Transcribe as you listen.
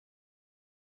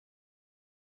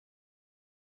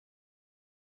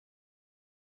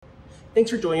Thanks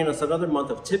for joining us another month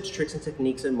of tips, tricks, and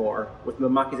techniques and more with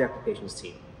Mimaki's applications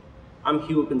team. I'm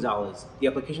Hugo Gonzalez, the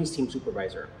applications team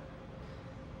supervisor.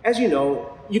 As you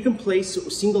know, you can place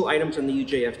single items on the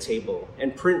UJF table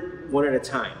and print one at a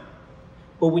time.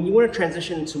 But when you want to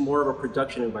transition into more of a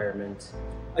production environment,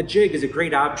 a jig is a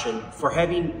great option for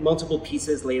having multiple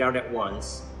pieces laid out at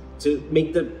once to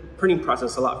make the printing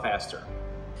process a lot faster.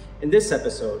 In this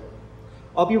episode,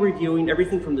 I'll be reviewing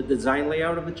everything from the design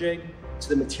layout of the jig to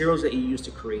the materials that you use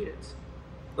to create it.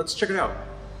 Let's check it out.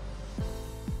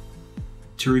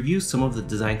 To review some of the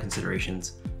design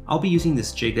considerations, I'll be using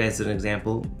this jig as an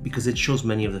example because it shows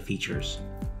many of the features.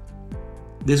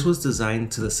 This was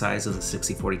designed to the size of the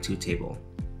 6042 table.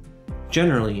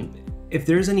 Generally, if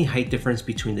there's any height difference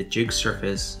between the jig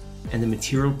surface and the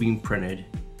material being printed,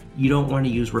 you don't want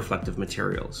to use reflective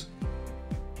materials.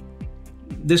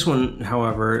 This one,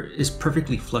 however, is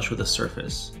perfectly flush with the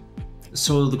surface.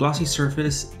 So the glossy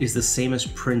surface is the same as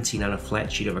printing on a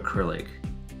flat sheet of acrylic.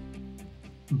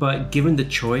 But given the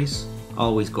choice, I'll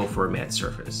always go for a matte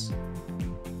surface.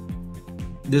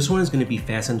 This one is going to be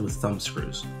fastened with thumb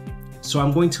screws. So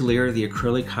I'm going to layer the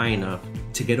acrylic high enough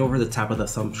to get over the top of the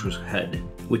thumb screw's head,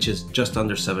 which is just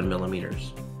under 7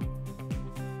 millimeters.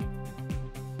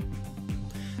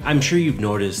 I'm sure you've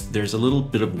noticed there's a little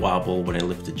bit of wobble when I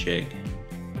lift the jig.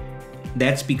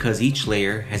 That's because each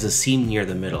layer has a seam near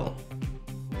the middle.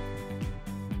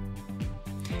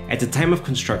 At the time of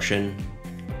construction,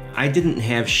 I didn't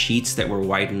have sheets that were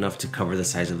wide enough to cover the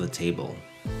size of the table.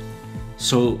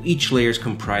 So each layer is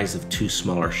comprised of 2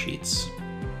 smaller sheets.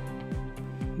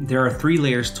 There are 3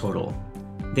 layers total.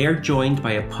 They are joined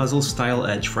by a puzzle-style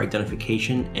edge for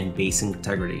identification and base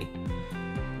integrity.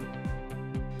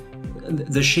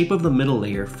 The shape of the middle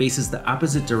layer faces the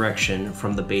opposite direction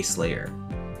from the base layer.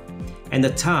 And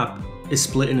the top is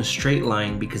split in a straight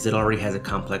line because it already has a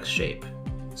complex shape.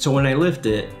 So when I lift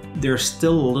it, there's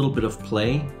still a little bit of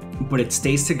play, but it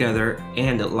stays together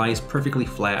and it lies perfectly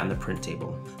flat on the print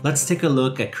table. Let's take a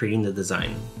look at creating the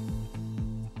design.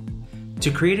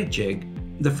 To create a jig,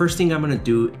 the first thing I'm going to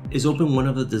do is open one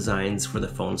of the designs for the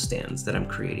phone stands that I'm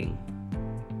creating.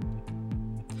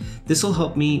 This will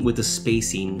help me with the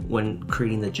spacing when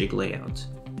creating the jig layout.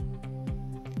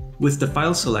 With the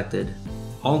file selected,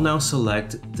 I'll now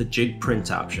select the jig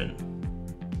print option.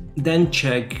 Then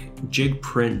check jig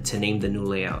print to name the new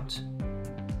layout.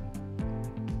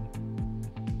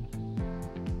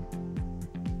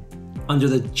 Under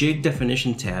the jig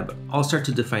definition tab, I'll start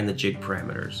to define the jig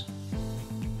parameters.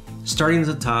 Starting at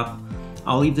the top,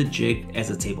 I'll leave the jig as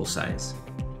a table size.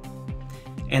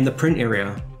 And the print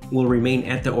area will remain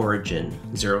at the origin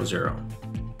 00.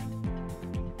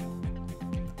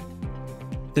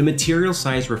 The material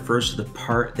size refers to the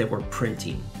part that we're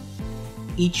printing.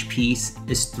 Each piece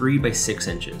is 3 by 6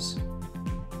 inches.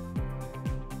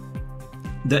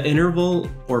 The interval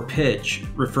or pitch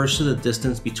refers to the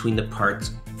distance between the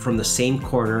parts from the same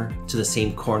corner to the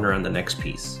same corner on the next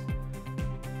piece.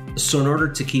 So in order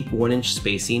to keep 1 inch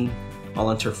spacing,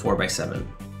 I'll enter 4 by 7.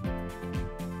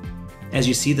 As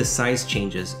you see, the size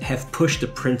changes have pushed the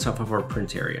print off of our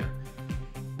print area.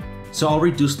 So I'll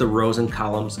reduce the rows and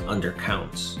columns under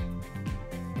counts.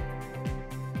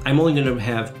 I'm only going to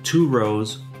have 2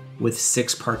 rows with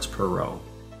 6 parts per row.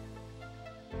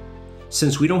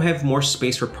 Since we don't have more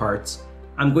space for parts,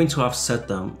 I'm going to offset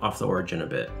them off the origin a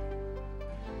bit.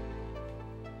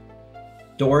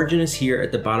 The origin is here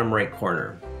at the bottom right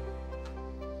corner.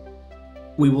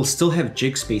 We will still have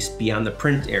jig space beyond the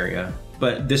print area,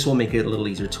 but this will make it a little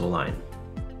easier to align.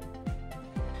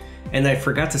 And I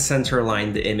forgot to center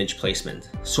align the image placement,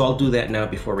 so I'll do that now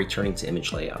before returning to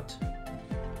image layout.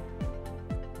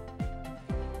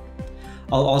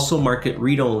 I'll also mark it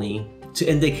read-only to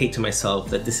indicate to myself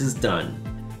that this is done.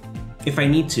 If I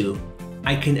need to,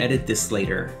 I can edit this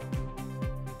later.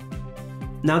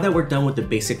 Now that we're done with the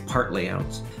basic part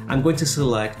layouts, I'm going to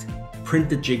select Print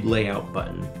the Jig Layout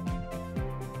button.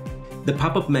 The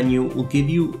pop-up menu will give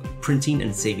you printing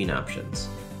and saving options.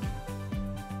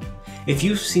 If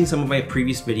you've seen some of my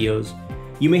previous videos,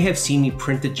 you may have seen me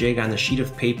print the jig on a sheet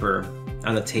of paper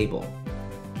on the table.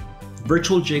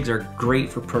 Virtual jigs are great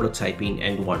for prototyping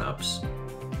and one-ups.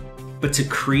 But to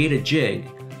create a jig,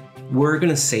 we're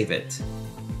going to save it.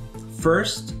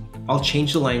 First, I'll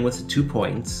change the line width to 2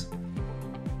 points.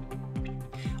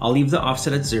 I'll leave the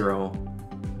offset at 0.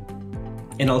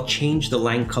 And I'll change the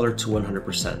line color to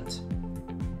 100%.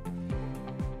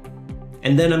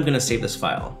 And then I'm going to save this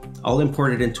file. I'll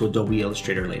import it into Adobe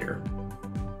Illustrator later.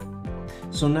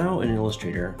 So now in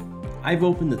Illustrator, I've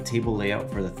opened the table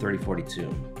layout for the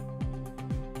 3042.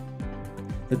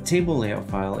 The table layout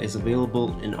file is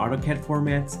available in AutoCAD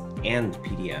formats and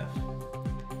PDF.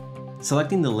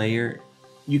 Selecting the layer,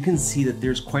 you can see that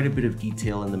there's quite a bit of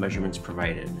detail in the measurements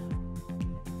provided.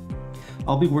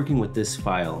 I'll be working with this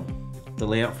file, the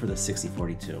layout for the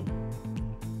 6042.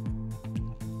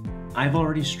 I've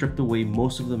already stripped away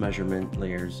most of the measurement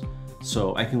layers,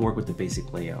 so I can work with the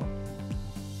basic layout.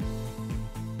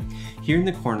 Here in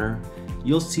the corner,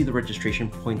 you'll see the registration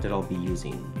point that I'll be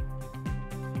using.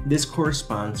 This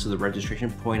corresponds to the registration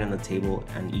point on the table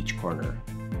on each corner.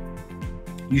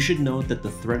 You should note that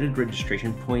the threaded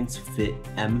registration points fit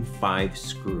M5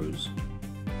 screws.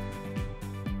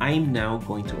 I am now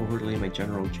going to overlay my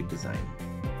general jig design.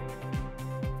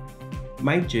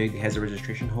 My jig has a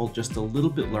registration hole just a little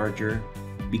bit larger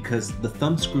because the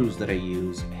thumb screws that I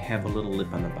use have a little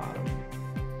lip on the bottom.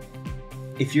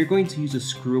 If you're going to use a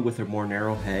screw with a more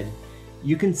narrow head,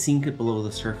 you can sink it below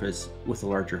the surface with a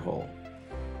larger hole.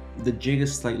 The jig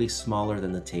is slightly smaller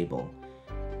than the table,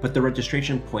 but the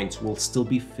registration points will still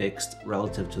be fixed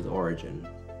relative to the origin.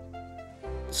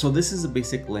 So this is a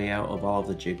basic layout of all of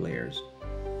the jig layers.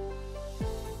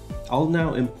 I'll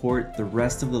now import the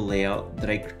rest of the layout that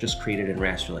I just created in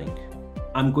Rasterlink.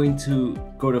 I'm going to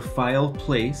go to File,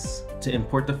 Place to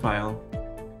import the file,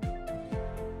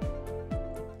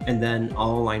 and then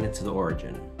I'll align it to the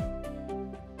origin.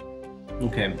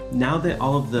 Okay, now that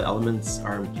all of the elements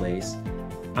are in place,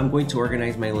 I'm going to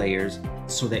organize my layers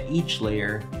so that each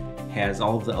layer has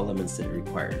all of the elements that it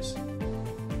requires.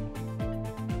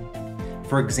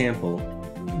 For example,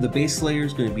 the base layer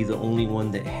is going to be the only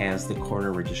one that has the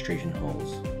corner registration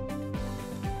holes.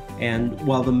 And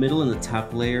while the middle and the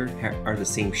top layer are the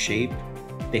same shape,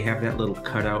 they have that little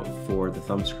cutout for the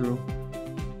thumb screw,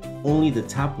 only the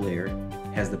top layer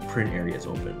has the print areas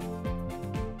open.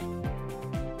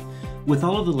 With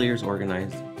all of the layers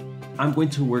organized, I'm going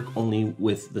to work only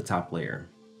with the top layer.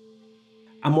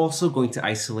 I'm also going to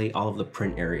isolate all of the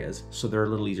print areas so they're a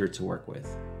little easier to work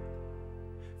with.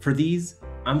 For these,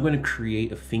 I'm going to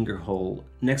create a finger hole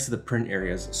next to the print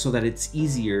areas so that it's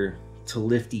easier to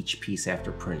lift each piece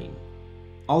after printing.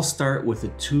 I'll start with a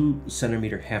 2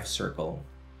 centimeter half circle,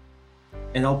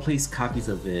 and I'll place copies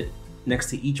of it next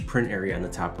to each print area on the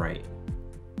top right.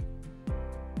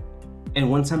 And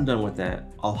once I'm done with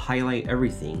that, I'll highlight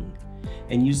everything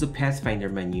and use the Pathfinder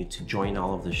menu to join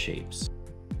all of the shapes.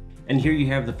 And here you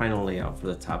have the final layout for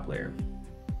the top layer.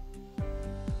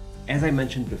 As I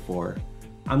mentioned before,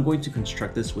 I'm going to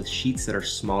construct this with sheets that are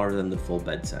smaller than the full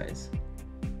bed size.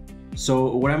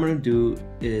 So what I'm going to do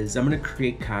is I'm going to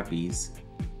create copies,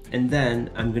 and then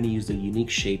I'm going to use the unique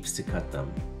shapes to cut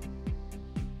them.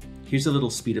 Here's a little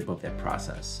speed up of that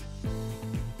process.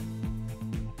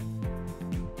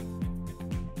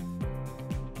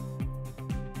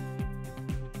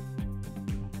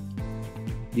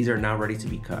 These are now ready to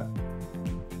be cut.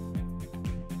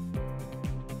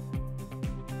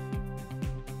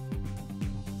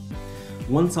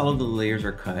 Once all of the layers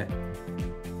are cut,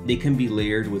 they can be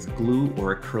layered with glue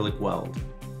or acrylic weld,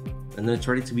 and then it's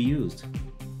ready to be used.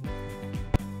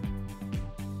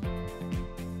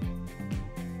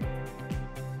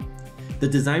 The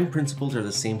design principles are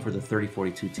the same for the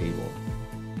 3042 table.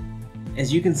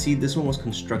 As you can see, this one was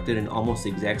constructed in almost the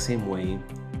exact same way,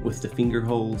 with the finger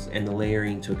holes and the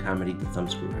layering to accommodate the thumb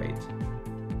screw height.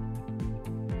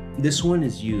 This one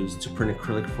is used to print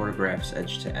acrylic photographs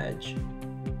edge to edge.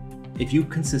 If you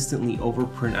consistently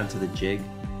overprint onto the jig,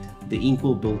 the ink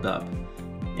will build up,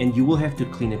 and you will have to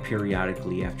clean it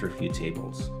periodically after a few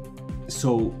tables.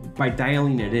 So by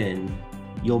dialing it in,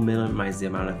 you'll minimize the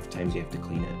amount of times you have to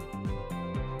clean it.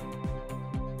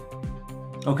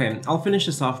 Okay, I'll finish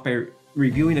this off by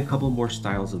reviewing a couple more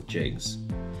styles of jigs.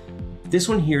 This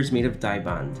one here is made of die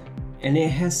bond, and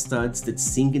it has studs that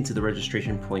sink into the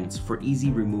registration points for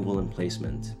easy removal and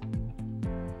placement.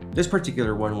 This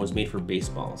particular one was made for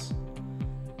baseballs.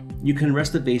 You can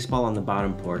rest the baseball on the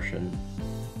bottom portion,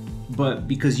 but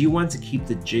because you want to keep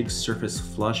the jig surface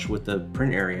flush with the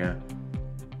print area,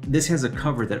 this has a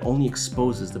cover that only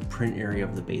exposes the print area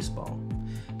of the baseball.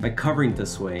 By covering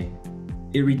this way,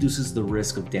 it reduces the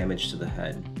risk of damage to the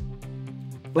head.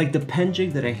 Like the pen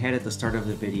jig that I had at the start of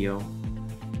the video,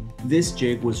 this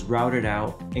jig was routed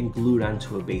out and glued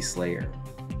onto a base layer.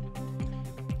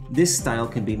 This style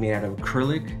can be made out of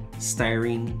acrylic,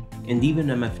 styrene, and even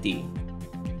MFD.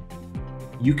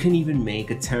 You can even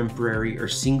make a temporary or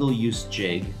single-use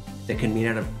jig that can be made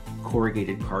out of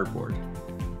corrugated cardboard.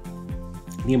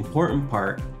 The important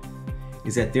part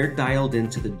is that they're dialed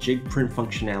into the jig print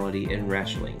functionality in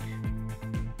Rasterlink.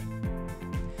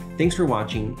 Thanks for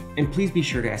watching, and please be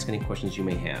sure to ask any questions you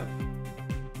may have.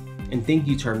 And thank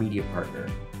you to our media partner.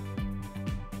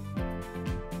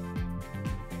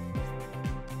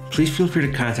 Please feel free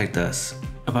to contact us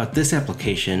about this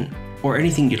application or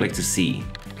anything you'd like to see,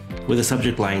 with the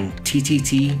subject line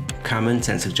TTT Comments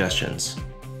and Suggestions.